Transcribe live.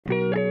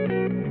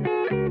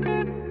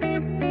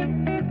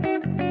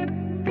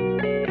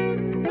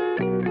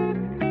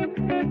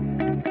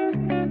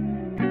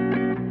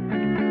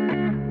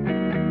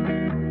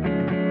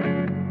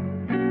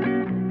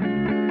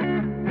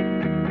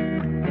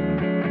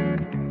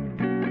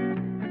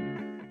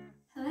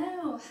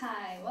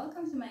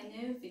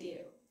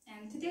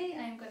and today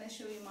I'm gonna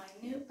show you my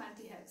new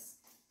pantyhose.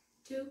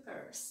 2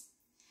 pairs.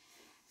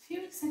 A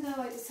few weeks ago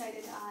I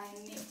decided I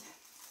need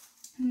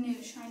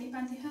new shiny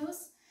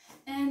pantyhose,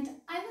 and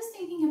I was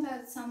thinking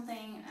about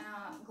something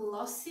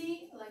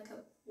glossy, like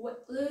a wet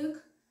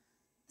look,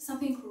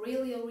 something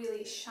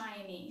really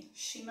shiny,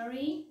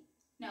 shimmery,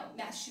 no,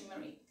 not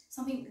shimmery,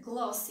 something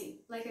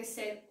glossy, like I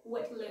said,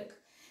 wet look.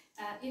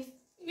 If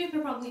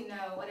you probably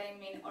know what I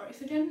mean, or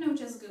if you don't know,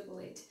 just Google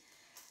it.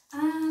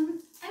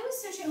 I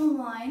was searching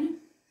online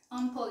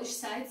on Polish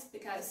sites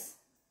because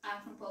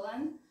I'm from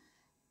Poland,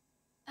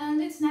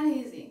 and it's not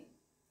easy.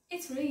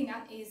 It's really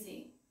not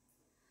easy.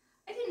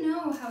 I don't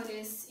know how it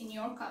is in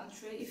your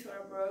country if you're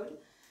abroad,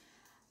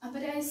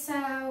 but I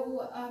saw a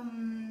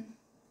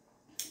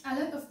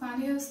lot of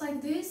pantyhose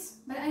like this,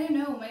 but I don't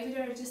know, maybe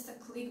they're just a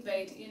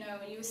clickbait, you know,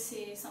 you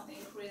see something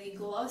really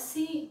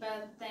glossy,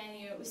 but then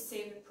you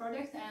receive the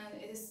product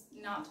and it is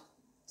not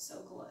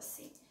so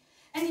glossy.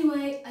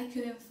 Anyway, I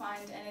couldn't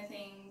find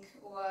anything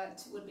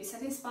what would be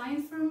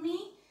satisfying for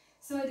me,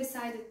 so I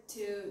decided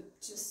to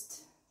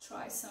just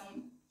try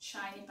some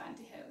shiny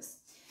pantyhose.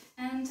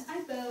 And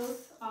I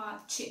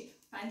bought cheap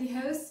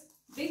pantyhose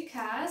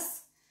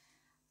because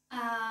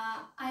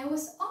I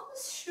was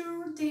almost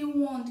sure they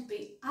won't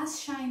be as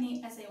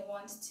shiny as I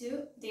want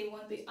to. They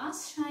won't be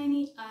as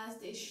shiny as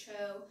they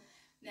show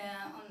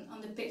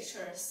on the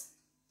pictures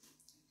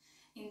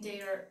in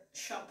their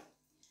shop,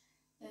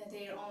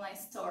 their online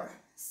store.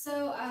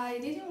 So I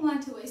didn't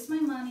want to waste my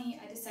money.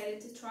 I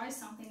decided to try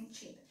something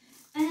cheap.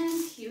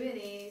 And here it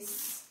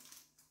is,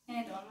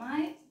 and on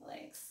my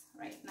legs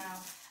right now.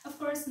 Of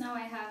course, now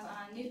I have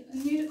a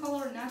nude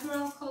color,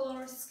 natural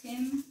color,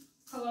 skin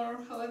color,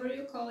 however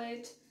you call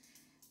it.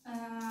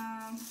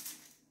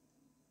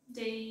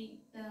 They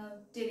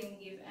didn't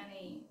give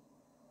any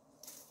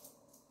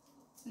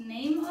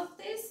name of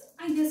this.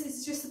 I guess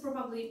it's just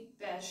probably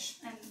beige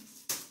and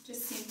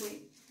just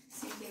simply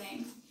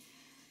name.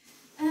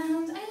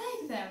 And I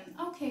like them.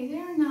 Okay,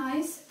 they're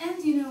nice,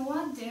 and you know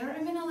what? They're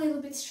even a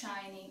little bit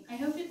shiny. I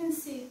hope you can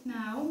see it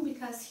now,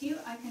 because here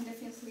I can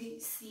definitely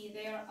see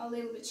they are a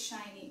little bit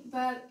shiny,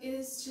 but it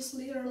is just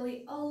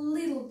literally a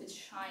little bit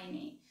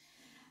shiny.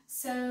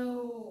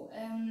 So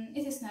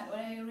it is not what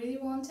I really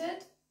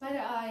wanted, but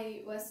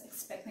I was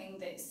expecting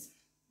this.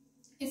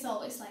 It's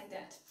always like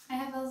that. I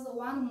have also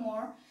one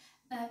more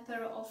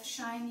pair of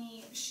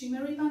shiny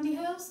shimmery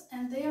pantyhose,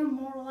 and they are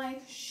more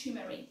like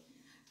shimmery,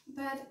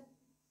 but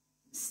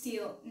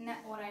still not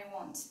what I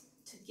want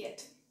to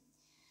get.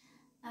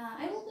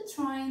 I will be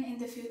trying in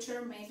the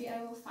future, maybe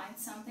I will find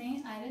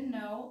something, I don't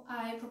know.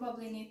 I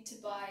probably need to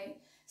buy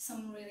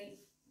some really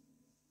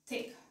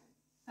thick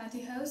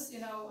pantyhose, you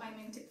know, I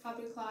mean thick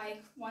fabric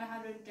like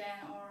 110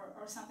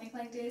 or something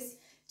like this,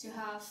 to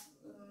have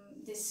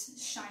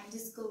this shine,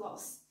 this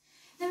gloss.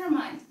 Never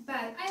mind,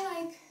 but I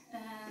like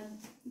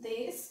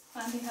this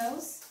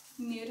pantyhose,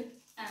 nude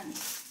and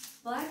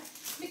black,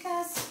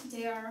 because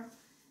they are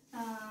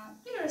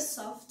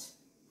soft,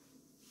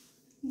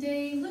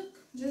 they look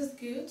just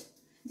good,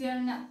 they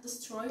are not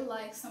destroyed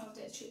like some of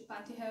the cheap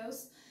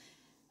pantyhose,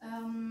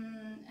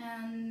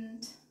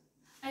 and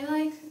I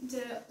like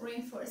the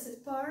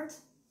reinforced part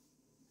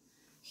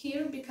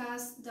here,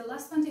 because the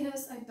last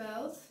pantyhose I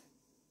bought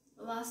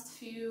last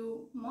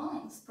few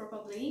months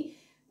probably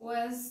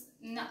was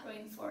not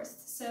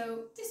reinforced,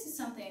 so this is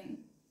something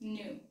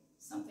new,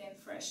 something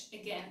fresh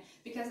again,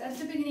 because at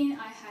the beginning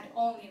I had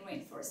only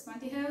reinforced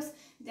pantyhose,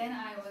 then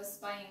I was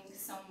buying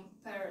some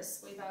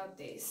pairs without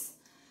this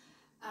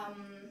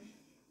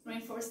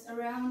reinforced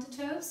around the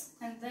toes,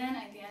 and then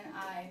again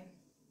I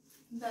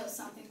bought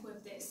something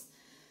with this.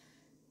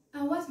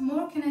 What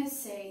more can I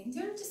say?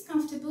 They're just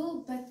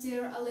comfortable, but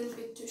they're a little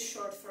bit too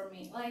short for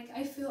me. Like,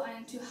 I feel I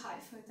am too high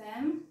for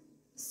them,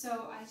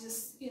 so I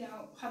just, you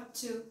know, have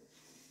to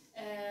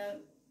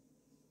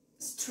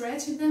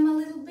stretch them a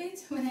little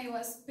bit when I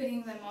was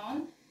putting them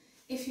on.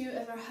 If you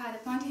ever had a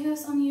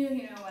pantyhose on you,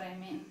 you know what I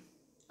mean.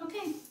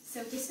 Okay,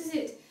 so this is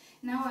it.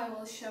 Now I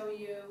will show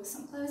you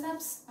some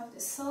close-ups of the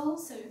sole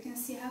so you can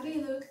see how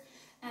they look,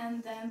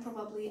 and then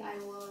probably I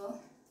will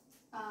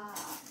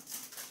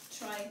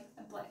try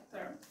a black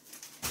pair.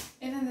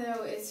 Even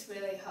though it's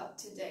really hot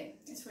today,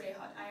 it's really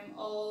hot, I'm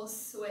all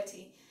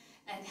sweaty,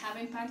 and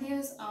having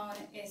pantyhose on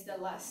is the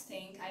last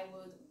thing I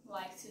would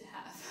like to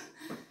have.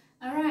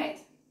 Alright,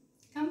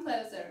 come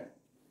closer.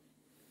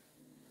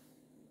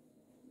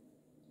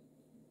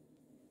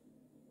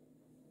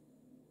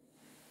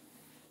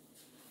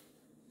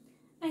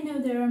 I know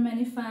there are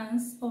many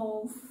fans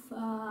of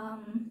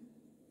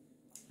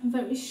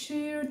very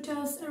sheer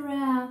toes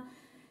area,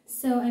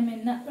 so I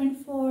mean not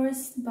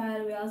reinforced,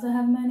 but we also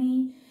have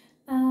many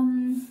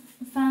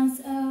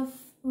fans of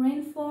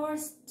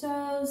reinforced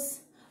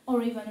toes,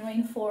 or even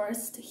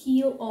reinforced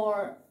heel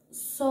or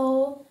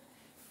sole.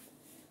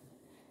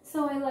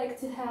 So I like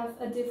to have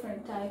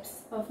different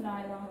types of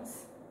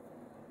nylons.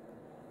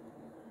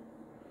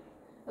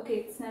 Okay,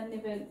 it's not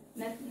even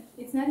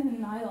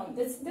nylon.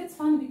 That's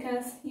fun,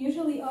 because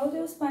usually all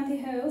those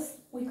pantyhose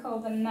we call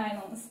them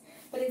nylons,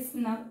 but it's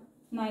not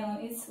nylon,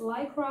 it's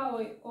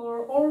lycra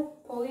or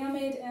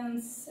polyamide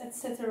and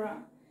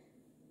etc.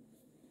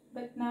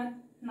 But not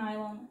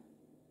nylon.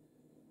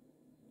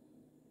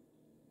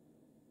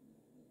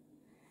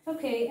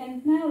 Okay,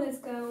 and now let's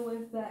go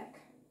with black.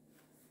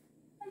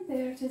 And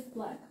they're just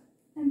black.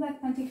 And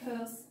black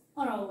pantyhose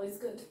are always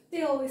good.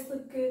 They always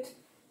look good.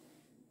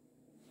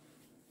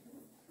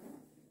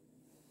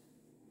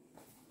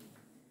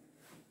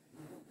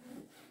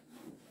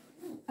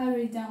 I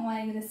really don't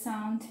like the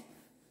sound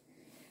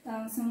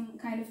some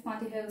kind of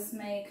pantyhose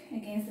make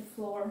against the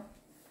floor.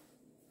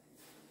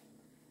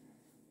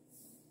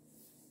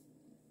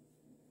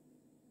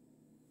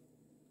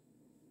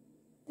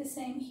 The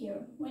same here.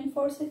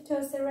 Reinforced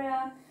toast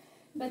area,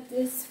 but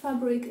this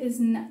fabric is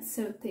not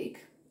so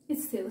thick.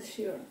 It's still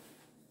sheer.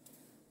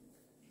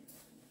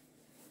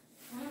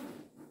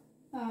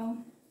 Oh,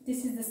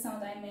 this is the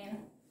sound I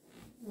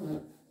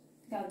mean.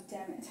 God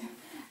damn it.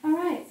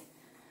 Alright.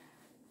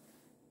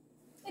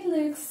 It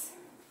looks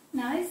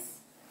nice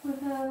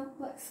with a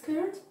black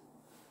skirt,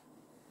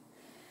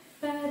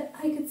 but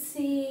I could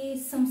see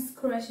some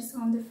scratches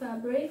on the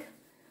fabric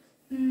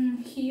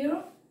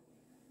here.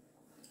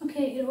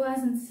 Okay, it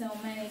wasn't so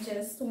many,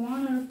 just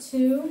 1 or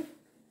 2,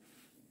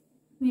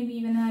 maybe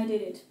even I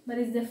did it, but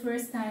it's the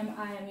first time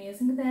I am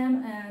using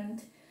them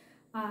and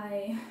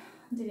I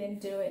didn't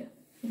do it.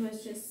 It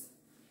was just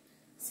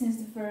since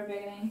the very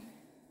beginning.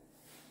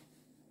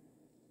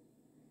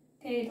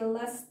 Okay, the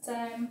last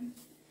time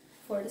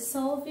for the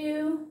sole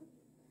view.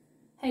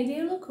 Hey,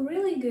 they look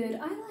really good.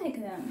 I like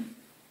them.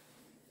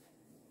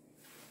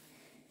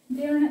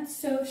 They're not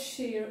so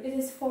sheer. It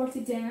is 40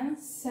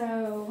 dams,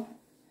 so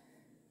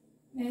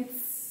it's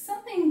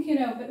something, you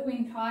know,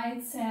 between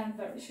tights and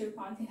very sheer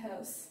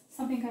pantyhose.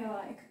 Something I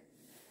like.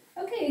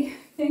 Okay,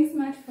 thanks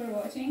much for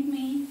watching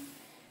me.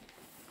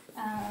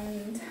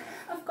 And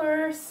of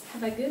course,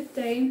 have a good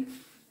day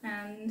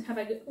and have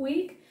a good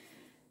week.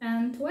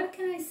 And what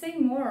can I say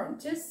more?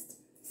 Just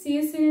see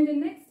you soon in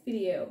the next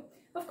video.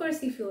 Of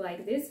course, if you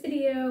like this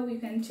video, you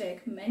can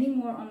check many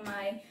more on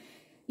my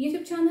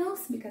YouTube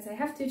channels, because I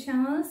have 2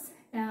 channels.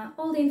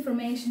 All the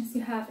informations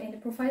you have in the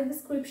profile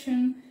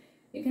description.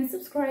 You can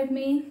subscribe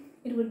me.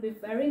 It would be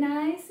very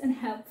nice and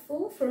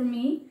helpful for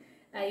me.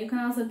 You can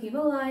also give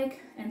a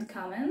like and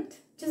comment.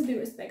 Just be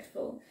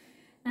respectful.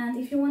 And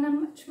if you want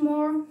much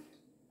more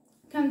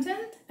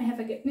content, I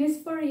have a good news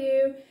for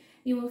you.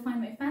 You will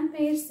find my fan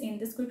page in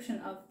the description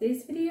of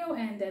this video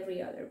and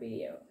every other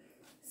video.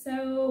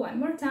 So one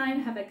more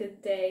time, have a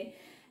good day,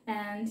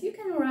 and you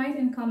can write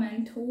and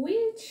comment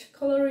which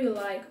color you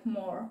like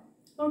more,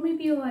 or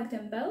maybe you like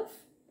them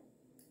both.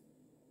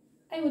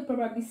 I would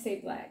probably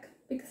say black,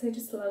 because I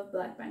just love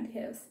black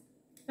pantyhose.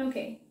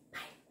 Okay,